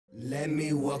Let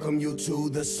me welcome you to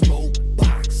the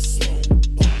Smokebox.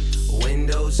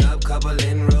 Windows up, couple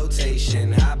in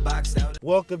rotation. Hot boxed out.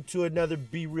 Welcome to another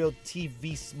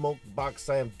BREALTV Smokebox.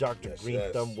 I am Dr.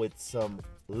 Greenthumb with some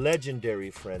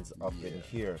legendary friends up in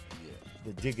here.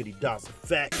 The Diggity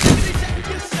das-efx. Check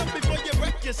yourself before you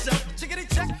wreck yourself. Check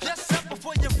yourself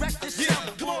before you wreck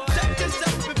yourself. Come on, check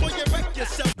yourself before you wreck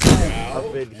yourself.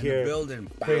 Up in here, building.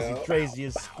 crazy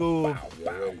as school.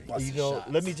 You know,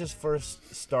 let me just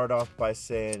first start off by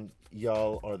saying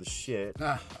y'all are the shit.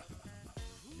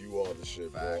 You are the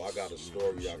shit, bro. I got a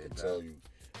story I can tell you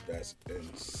that's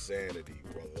insanity,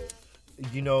 brother.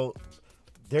 You know,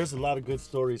 there's a lot of good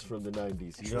stories from the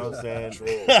 90s. You know what I'm saying?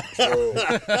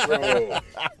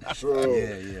 True.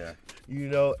 Yeah. You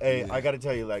know, hey, I gotta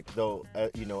tell you, like, though,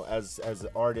 you know, as an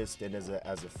artist and as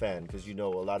a fan, because you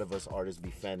know, a lot of us artists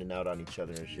be fanning out on each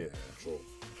other and shit. True.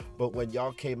 But when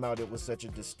y'all came out, it was such a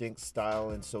distinct style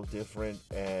and so different,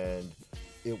 and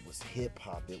it was hip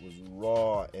hop. It was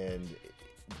raw, and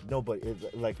nobody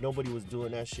was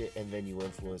doing that shit. And then you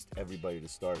influenced everybody to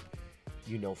start,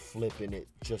 you know, flipping it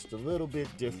just a little bit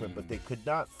different. But they could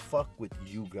not fuck with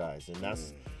you guys, and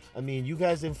that's. I mean, you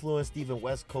guys influenced even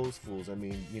West Coast fools. I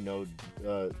mean, you know,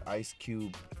 Ice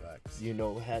Cube, you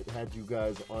know, had you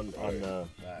guys on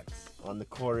the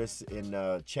chorus in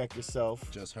Check Yourself.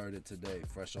 Just heard it today,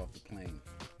 fresh off the plane.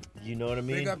 You know what I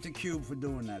mean? Big up to Cube for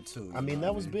doing that too. I mean,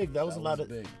 that was big. That was a lot of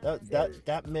big.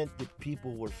 That meant that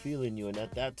people were feeling you, and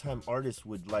at that time, artists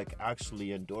would like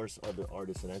actually endorse other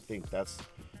artists, and I think that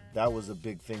was a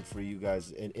big thing for you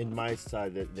guys. And in my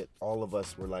side, that all of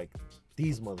us were like,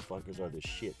 these motherfuckers are the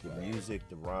shit. The music,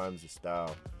 the rhymes, the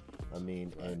style. I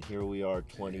mean, and here we are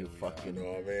 20 years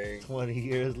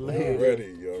later.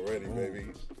 You're ready, baby.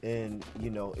 And, you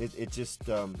know, it just,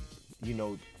 you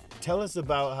know, tell us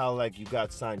about how, like, you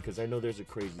got signed, because I know there's a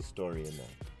crazy story in that.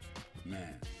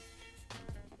 Man.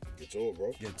 Get to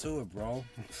it, bro.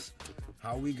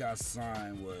 How we got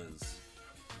signed was,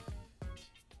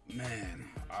 man,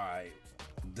 all right,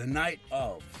 the night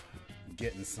of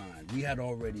getting signed, we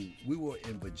were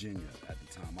in Virginia at the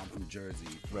time. I'm from Jersey,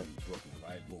 from Brooklyn,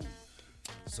 right? Boom.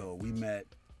 So we met,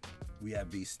 we at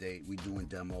B-State, we doing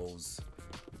demos.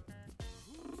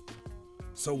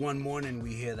 So one morning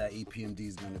we hear that EPMD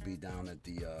is gonna be down at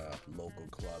the local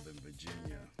club in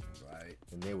Virginia, right?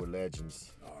 And they were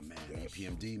legends. Oh man,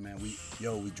 EPMD, man, we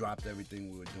dropped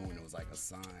everything we were doing. It was like a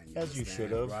sign. As you should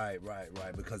have. Right.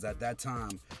 Because at that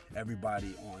time,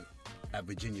 everybody at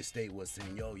Virginia State was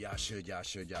saying, yo, y'all should. It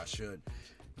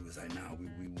was like, nah, we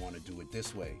want to do it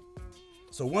this way.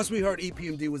 So once we heard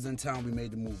EPMD was in town, we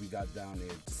made the move. We got down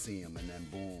there to see him, and then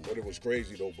boom. But it was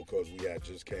crazy though, because we had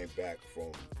just came back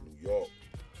from New York.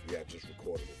 We had just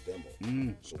recorded a demo,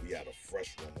 so we had a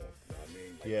fresh one on. You know what I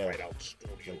mean? Like right out the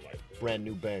studio, like brand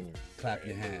new banger. Clap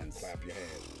your hands.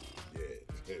 Yeah.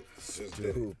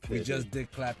 We just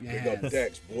did clap your hands. What up,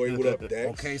 Dex? Boy, what up,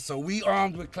 Dex? Okay, so we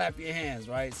armed with clap your hands,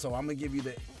 right? So I'm gonna give you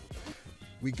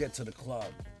we get to the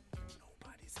club.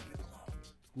 Nobody's in the club.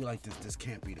 We're like, this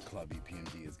can't be the club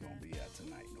EPMD is gonna be at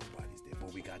tonight. Nobody's there.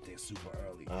 But we got there super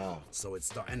early. So it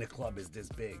started, and the club is this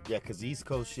big. Yeah, because East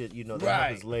Coast shit, you know, that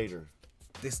happens later.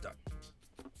 They start.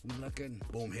 We looking,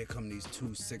 boom, here come these 2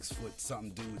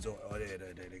 6-foot-something dudes. There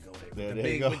they go. There With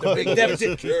they go. the big Def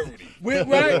security.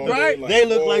 Right. They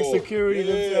look like security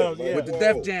themselves. Like, with the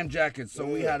Def Jam jackets. So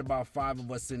we had about 5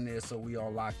 of us in there, so we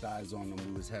all locked eyes on them.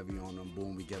 We was heavy on them.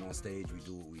 Boom, we get on stage, we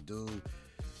do what we do.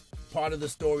 Part of the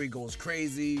story goes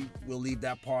crazy. We'll leave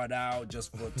that part out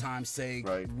just for time's sake.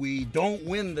 Right. We don't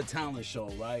win the talent show,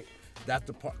 right? That's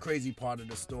the crazy part of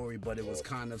the story, but it was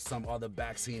kind of some other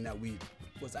back scene that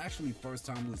was actually first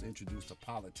time we was introduced to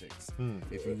politics,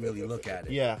 if you really look at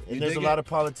it. Yeah, and there's a lot of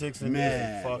politics in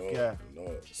there. Fuck yeah.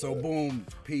 So boom,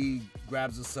 P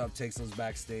grabs us up, takes us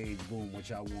backstage, boom, what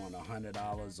y'all want,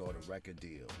 $100 or the record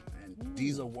deal. And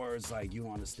these are words like, you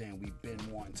don't understand, we've been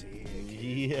wanting to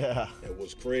hear. Yeah. It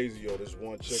was crazy, yo. This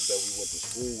one chick that we went to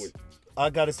school with. I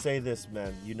gotta say this,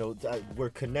 man. You know, we're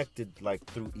connected like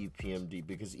through EPMD,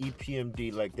 because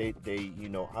EPMD, like they you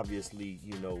know, obviously,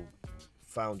 you know,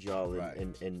 found y'all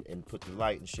and put the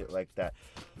light and shit like that.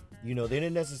 You know, they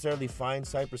didn't necessarily find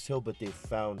Cypress Hill, but they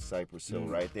found Cypress Hill,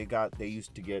 right? They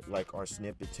used to get like our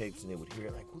snippet tapes, and they would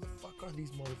hear like, who the fuck are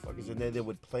these motherfuckers? And then they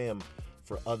would play them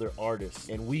for other artists,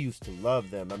 and we used to love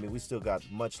them. I mean, we still got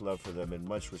much love for them and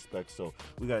much respect. So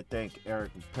we gotta thank Eric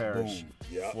and Parrish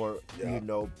for you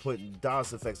know, putting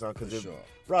das-efx on, because it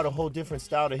brought a whole different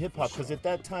style to hip hop. Because at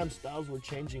that time, styles were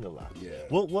changing a lot. Yeah.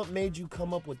 What made you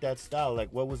come up with that style? Like,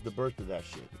 what was the birth of that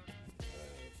shit?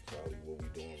 Probably what we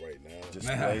doing right now. just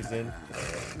blazing,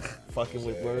 fucking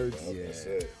with words.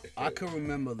 Yeah. I can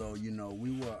remember though, you know,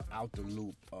 we were out the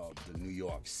loop of the New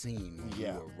York scene when we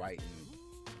were writing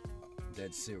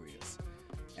Dead Serious.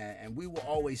 And we were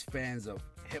always fans of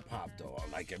hip hop though,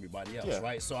 like everybody else,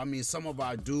 right? So I mean, some of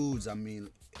our dudes, I mean,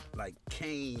 like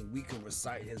Kane, we could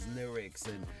recite his lyrics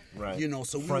and you know,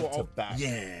 so we front were to back.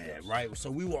 Yeah, right. So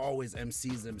we were always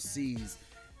MCs.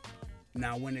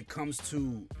 Now when it comes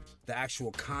to the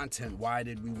actual content, why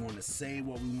did we want to say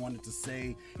what we wanted to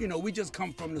say? You know, we just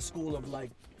come from the school of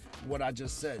like what I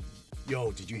just said.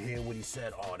 Yo, did you hear what he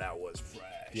said? Oh, that was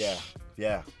fresh.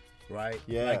 Yeah. Right?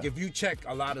 Yeah. Like if you check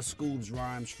a lot of Scoob's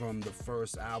rhymes from the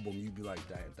first album, you'd be like,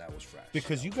 that was fresh.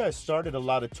 Because you guys started a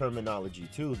lot of terminology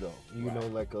too, though. You know,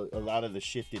 like a lot of the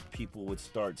shit that people would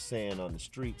start saying on the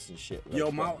streets and shit. Like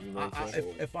Yo, that, you know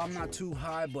if I'm not too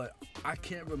high, but I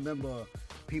can't remember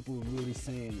people really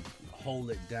saying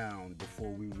hold it down before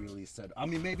we really said. I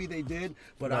mean, maybe they did,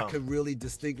 but I could really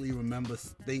distinctly remember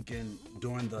thinking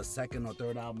during the second or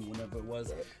third album, whenever it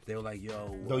was, they were like,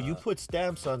 yo. Though you put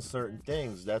stamps on certain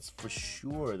things, that's for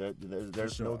sure.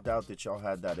 There's no doubt that y'all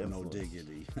had that influence. No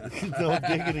diggity. No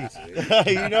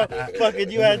diggity. You know,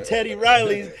 fucking you had Teddy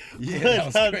Riley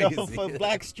from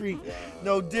Blackstreet.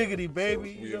 No diggity,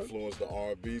 baby. So we influenced the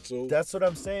R&B too. That's what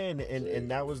I'm saying,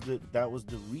 and that was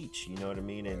the reach. You know what I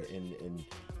mean? And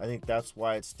I think that's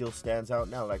why it still stands out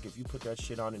now. Like if you put that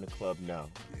shit on in a club now,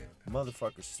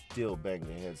 motherfuckers still bang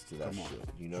their heads to that shit.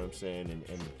 You know what I'm saying?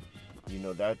 And you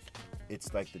know that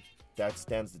it's like that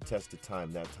stands the test of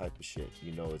time. That type of shit.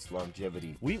 You know, it's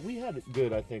longevity. We had it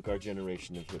good. I think our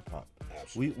generation of hip hop.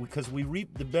 Because we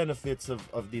reaped the benefits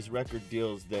of these record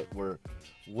deals that were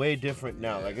way different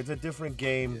now. Like it's a different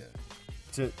game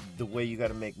to the way you got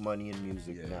to make money in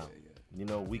music now. You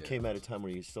know, we came at a time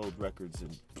where you sold records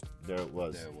and there it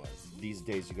was. These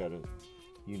days you gotta,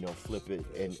 you know, flip it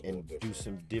and do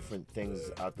some different things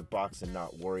out the box and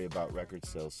not worry about record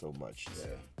sales so much.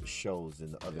 The shows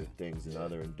and the other things and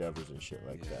other endeavors and shit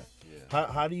like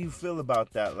that. How do you feel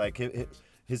about that? Like,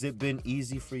 has it been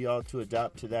easy for y'all to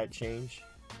adapt to that change?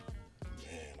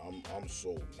 Man, I'm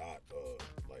so not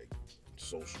like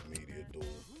social media dude.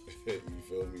 You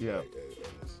feel me? Yeah. Like,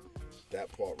 that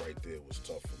part right there was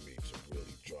tough for me to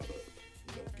really try to,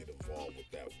 you know, get involved with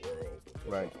that world.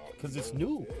 Right. Because it's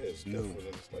new. Yeah, it's different. And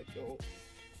it's like, yo,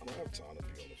 I don't have time to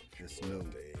be on the computer all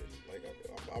day. And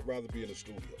like, I'd rather be in the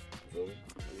studio. You feel me?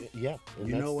 Yeah.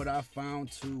 You know what I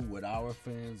found too with our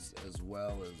fans, as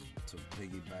well as to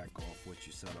piggyback off what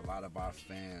you said, a lot of our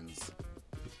fans,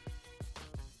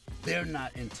 they're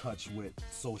not in touch with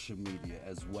social media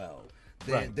as well.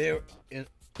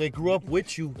 They grew up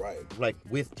with you, like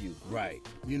with you. Right.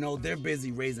 You know, they're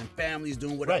busy raising families,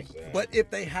 doing whatever. Right. But if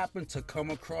they happen to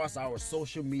come across our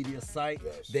social media site,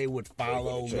 they would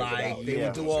follow, like, they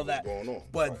would do all that.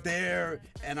 But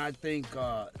and I think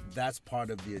that's part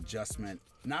of the adjustment.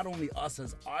 Not only us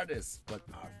as artists, but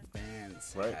our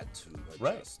fans had to adjust.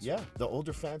 Right, yeah. The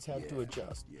older fans had to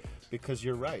adjust. Yeah. Because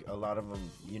you're right. A lot of them,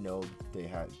 you know, they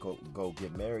had go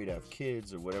get married, have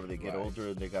kids or whatever. They get older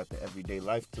and they got the everyday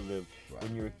life to live.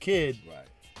 When you're a kid,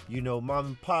 you know, mom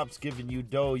and pop's giving you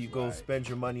dough. You go spend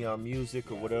your money on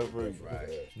music or whatever.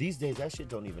 These days, that shit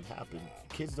don't even happen.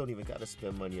 Kids don't even got to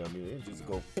spend money on music. They just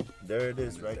go, there it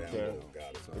is right there.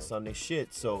 It's on their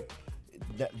shit. So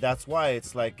that's why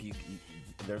it's like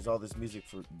there's all this music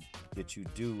that you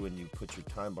do and you put your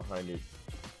time behind it.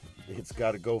 It's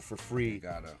got to go for free.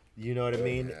 You know what I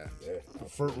mean?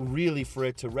 For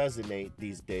it to resonate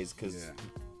these days, because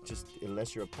just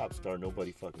unless you're a pop star,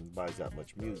 nobody fucking buys that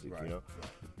much music, you know?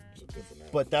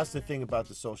 But that's the thing about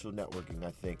the social networking,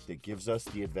 I think, that gives us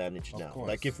the advantage now.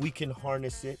 Like if we can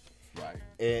harness it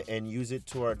and use it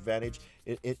to our advantage,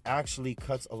 it actually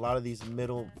cuts a lot of these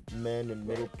middlemen and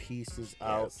middle pieces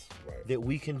out that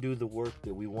we can do the work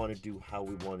that we want to do how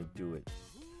we want to do it.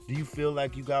 Do you feel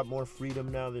like you got more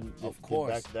freedom now than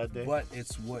back that day? But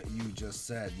it's what you just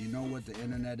said. You know what the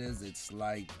internet is? It's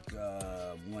like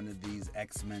one of these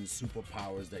X-Men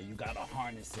superpowers that you gotta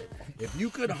harness it. If you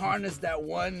could harness that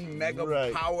one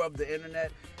mega power of the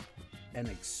internet and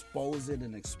expose it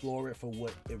and explore it for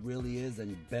what it really is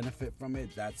and benefit from it,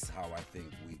 that's how I think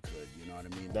we could. You know what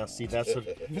I mean? Now, see, that's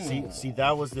what. see,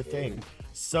 that was the thing.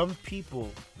 Some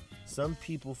people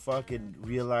fucking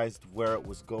realized where it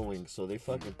was going, so they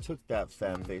fucking took that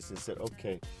fan base and said,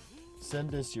 okay,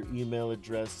 send us your email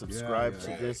address, subscribe to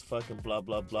this fucking blah,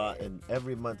 blah, blah, and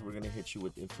every month we're going to hit you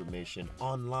with information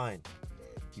online.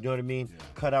 You know what I mean?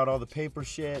 Cut out all the paper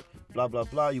shit, blah, blah,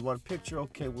 blah. You want a picture?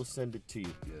 Okay, we'll send it to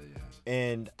you.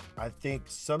 And I think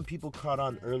some people caught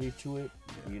on early to it,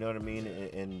 you know what I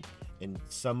mean? and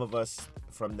some of us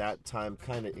from that time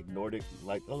kind of ignored it,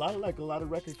 like a lot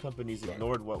of record companies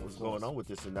ignored what was going on with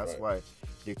this, and that's why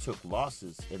they took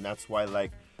losses, and that's why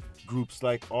like groups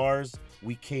like ours,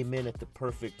 we came in at the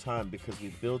perfect time because we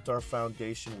built our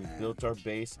foundation, we built our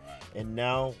base, and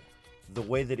now the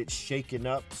way that it's shaken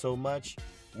up so much,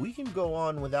 we can go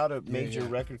on without a major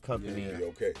record company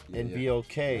and be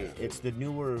okay. It's the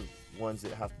newer ones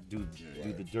that have to do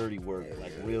the dirty work,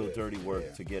 real dirty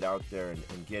work to get out there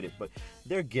and get it. But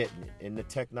they're getting it, and the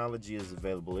technology is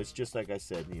available. It's just like I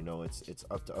said, you know, it's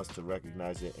up to us to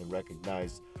recognize it and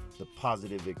recognize the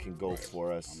positive it can go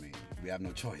for us. I mean, we have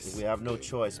no choice. We have no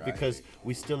choice because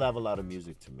we still have a lot of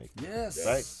music to make. Yes,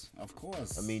 right? Of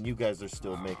course. I mean, you guys are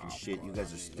still making shit. You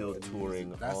guys are still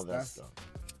touring, all that stuff.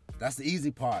 That's the easy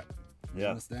part. You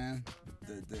understand?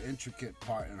 The intricate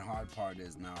part and hard part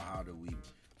is now how do we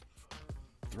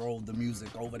throw the music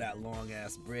over that long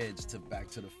ass bridge back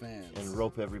to the fans and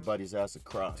rope everybody's ass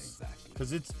across. Exactly.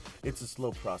 Because it's a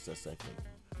slow process, I think.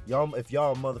 If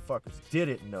y'all motherfuckers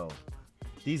didn't know,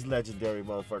 these legendary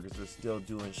motherfuckers are still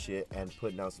doing shit and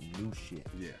putting out some new shit.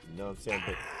 Yeah. You know what I'm saying?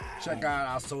 But check out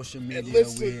our social media.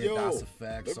 Listen,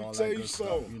 das-efx, all that good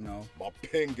stuff, you know. My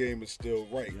pen game is still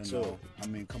right, too. I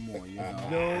mean, come on, you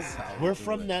know. We're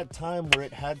from that time where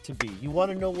it had to be. You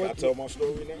want to know what? Can I tell my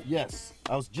story now? Yes.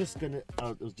 I was just gonna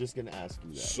ask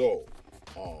you that. So,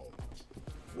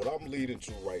 what I'm leading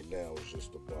to right now is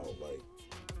just about like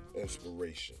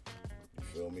inspiration. You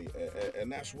feel me?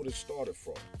 And that's what it started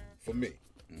from, for me.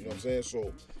 You know what I'm saying?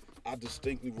 So I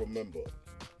distinctly remember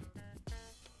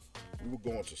we were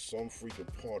going to some freaking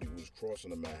party. We was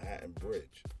crossing the Manhattan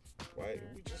Bridge, right?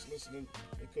 We just listening.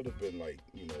 It could have been like,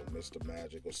 you know, Mr.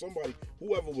 Magic or somebody,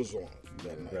 whoever was on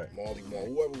that night. Right. Marley Marl,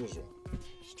 whoever was on.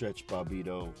 Stretch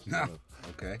Bobito.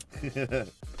 Okay.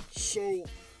 So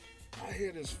I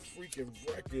hear this freaking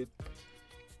record,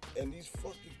 and these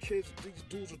fucking kids, these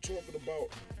dudes are talking about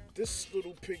this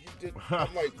little piggy did.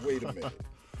 I'm like, wait a minute.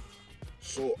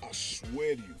 So I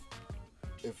swear to you,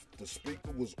 if the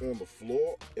speaker was on the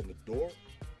floor in the door,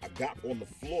 I got on the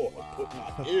floor and put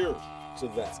my ear to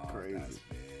that. That's crazy.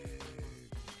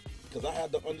 Because I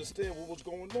had to understand what was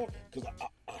going on. Because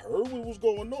I heard what was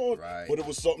going on, but it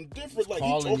was something different. Like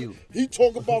he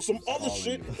talk about some other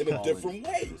shit in a different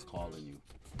way. He was calling you.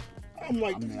 I'm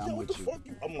like, what the fuck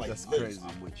you? I'm like, that's crazy.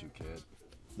 I'm with you, kid.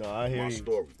 No, I hear my you.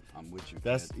 Story. I'm with you.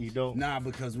 That's kid. you don't. Nah,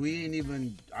 because we ain't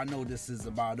even. I know this is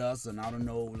about us, and I don't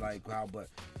know like how, but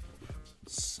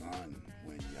son,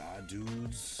 when y'all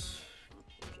dudes,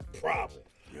 problem,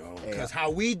 yo, because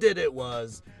how we did it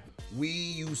was, we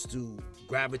used to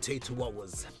gravitate to what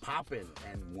was popping,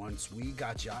 and once we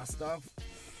got y'all stuff.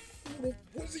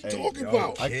 What's he talking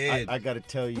about? I gotta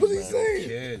tell you, what's man. He saying?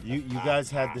 Kid. You guys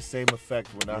had the same effect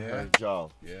when I heard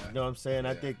y'all. Yeah. You know what I'm saying?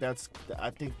 Yeah. I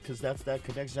think because that's that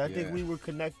connection. I think we were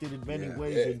connected in many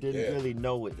ways and Yeah. didn't really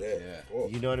know it. Yeah.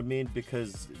 You know what I mean?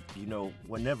 Because, you know,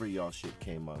 whenever y'all shit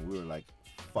came on, we were like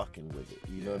fucking with it.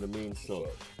 You know what I mean? So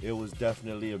it was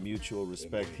definitely a mutual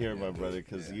respect here, my brother,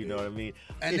 because you know what I mean?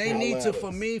 And they need to,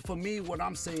 for me, what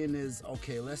I'm saying is,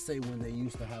 okay, let's say when they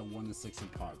used to have 1 and 6 in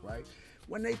Park, right?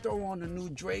 When they throw on the new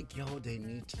Drake, yo, they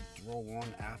need to throw on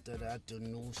after that the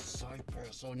new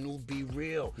Cypress or new Be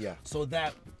Real. Yeah. So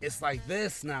that it's like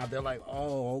this now. They're like,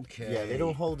 oh, okay. Yeah, they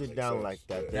don't hold it down like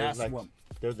that. That's like, what.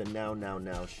 They're the now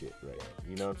shit, right?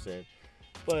 You know what I'm saying?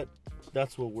 But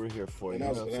that's what we're here for. And you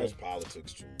know what I'm that's saying?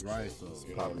 politics too. Right. So, It's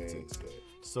you know politics. what I mean?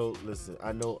 So listen,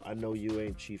 I know you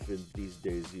ain't chiefing these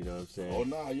days. You know what I'm saying? Oh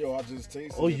nah, yo, I just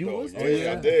tasted Oh, it. you though. was? Yeah, Oh,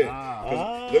 yeah. I did.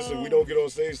 'Cause, listen, we don't get on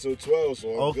stage till 12, so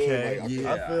I'm okay. good.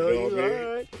 Like, I feel you. what I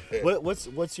mean? All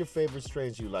right. What's your favorite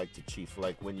strains you like to chief?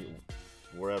 Like when you,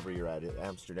 wherever you're at,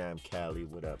 Amsterdam, Cali,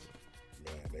 whatever.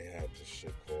 Man, they had this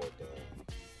shit called.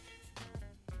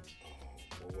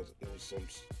 What was it? It was a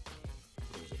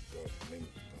name.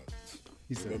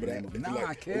 He said, remember that? nah,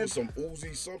 like, kid. it was some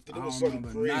Uzi something. It I was don't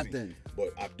something remember crazy. nothing.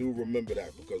 But I do remember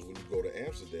that because when you go to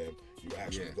Amsterdam, you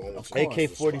actually go into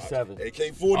AK-47.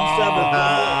 AK-47.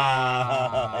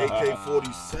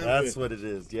 AK-47. That's what it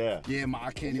is. Yeah. Yeah,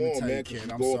 I can't even tell you, kid.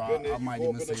 I'm sorry. I might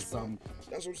even say something.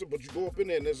 That's what I'm saying. But you go up in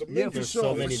there and there's a Yeah, menu. for so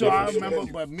sure. many For sure, I different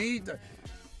remember. But me,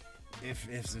 if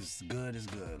it's good, it's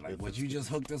good. Like what you just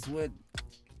hooked us with.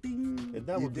 Ding, And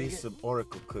that would be some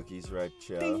Oracle cookies, right,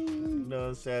 y'all? You know what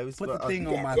I'm saying? We Put the spent- thing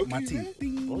on my cookies, teeth. man?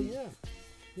 Ding. Oh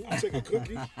yeah. I take a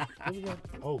cookie. What we got?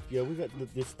 Oh yeah, we got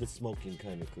the smoking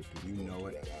kind of cookies. You know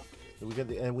it. We got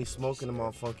and we smoking them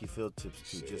on funky field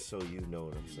tips too, just so you know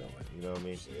what I'm saying. You know what I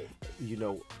mean? You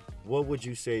know, what would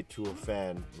you say to a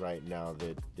fan right now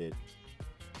that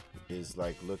is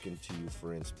like looking to you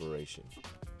for inspiration?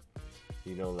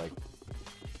 You know, like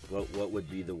what would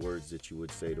be the words that you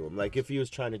would say to him? Like if he was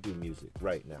trying to do music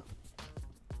right now.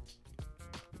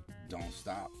 Don't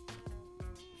stop.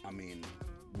 I mean,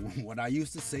 what I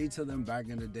used to say to them back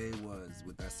in the day was,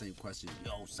 with that same question,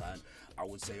 yo, son, I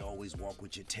would say always walk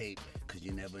with your tape, because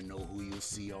you never know who you'll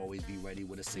see. Always be ready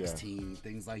with a 16,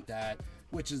 things like that,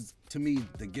 which is, to me,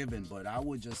 the given. But I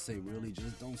would just say, really,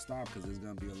 just don't stop, because there's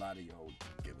going to be a lot of, yo,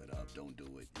 give it up, don't do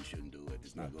it, you shouldn't do it,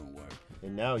 it's not going to work.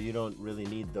 And now you don't really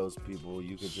need those people.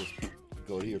 You could just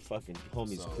go to your fucking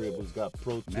homie's crib who's got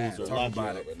Pro Tools Man, or talk Logic.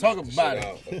 about it. Talk about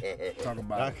it. Talk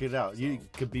about it. Knock it out. You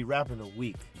could be rapping a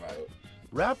week. Right.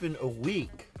 Rapping a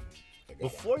week.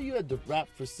 Before you had to rap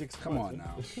for 6 months. Come on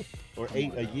now. Or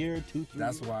a year, 2, 3.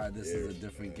 That's why this is a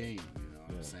different game, you know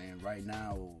what I'm saying? Right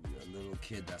now, a little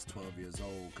kid that's 12 years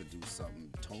old could do something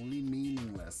totally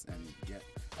meaningless and get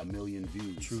 1 million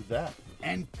views. True that.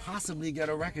 And possibly get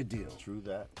a record deal. True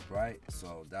that. Right?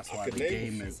 So that's why the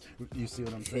game is, you see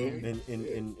what I'm saying?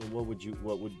 And what would you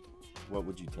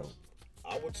tell him?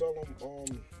 I would tell him,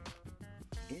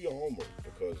 do your homework,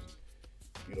 because,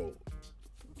 you know,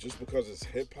 just because it's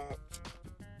hip hop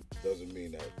doesn't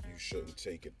mean that you shouldn't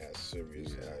take it as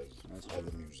serious as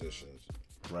other musicians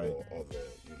or other,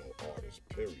 you know, artists,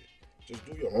 period. Just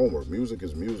do your homework. Music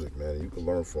is music, man. And you can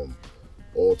learn from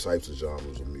all types of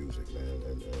genres of music, man.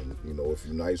 And you know, if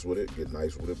you're nice with it, get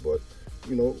nice with it. But,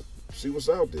 you know, see what's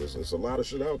out there. There's a lot of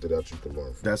shit out there that you can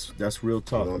learn from. That's real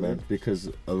talk, you know man. I mean? Because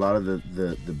a lot of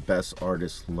the best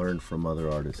artists learn from other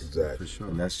artists. Exactly. For sure.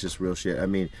 And that's just real shit. I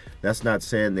mean, that's not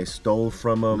saying they stole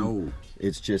from them. No.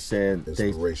 It's just saying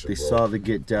they saw the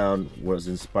Get Down, was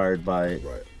inspired by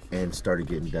it, and started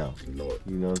getting down. You know it.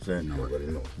 You know what I'm saying? Already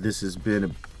know. This has been a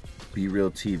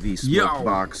BREALTV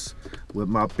Smokebox with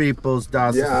my peoples,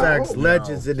 das-efx,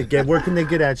 legends in the game. Where can they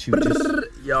get at you?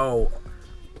 Yo,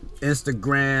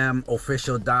 Instagram,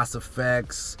 official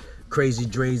das-efx, Crazy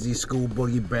Drazy, School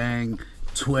Boogie Bang,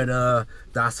 Twitter,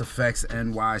 das-efx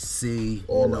NYC,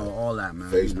 all that,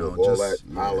 man. Facebook, you know, all that,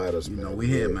 holla at us, you man. know, we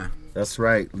here, man. That's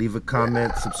right. Leave a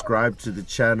comment, subscribe to the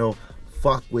channel.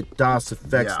 Fuck with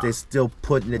das-efx, they still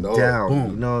putting it down. Boom.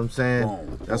 You know what I'm saying?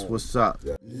 Boom. That's what's up.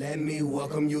 Let me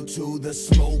welcome you to the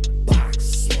Smokebox.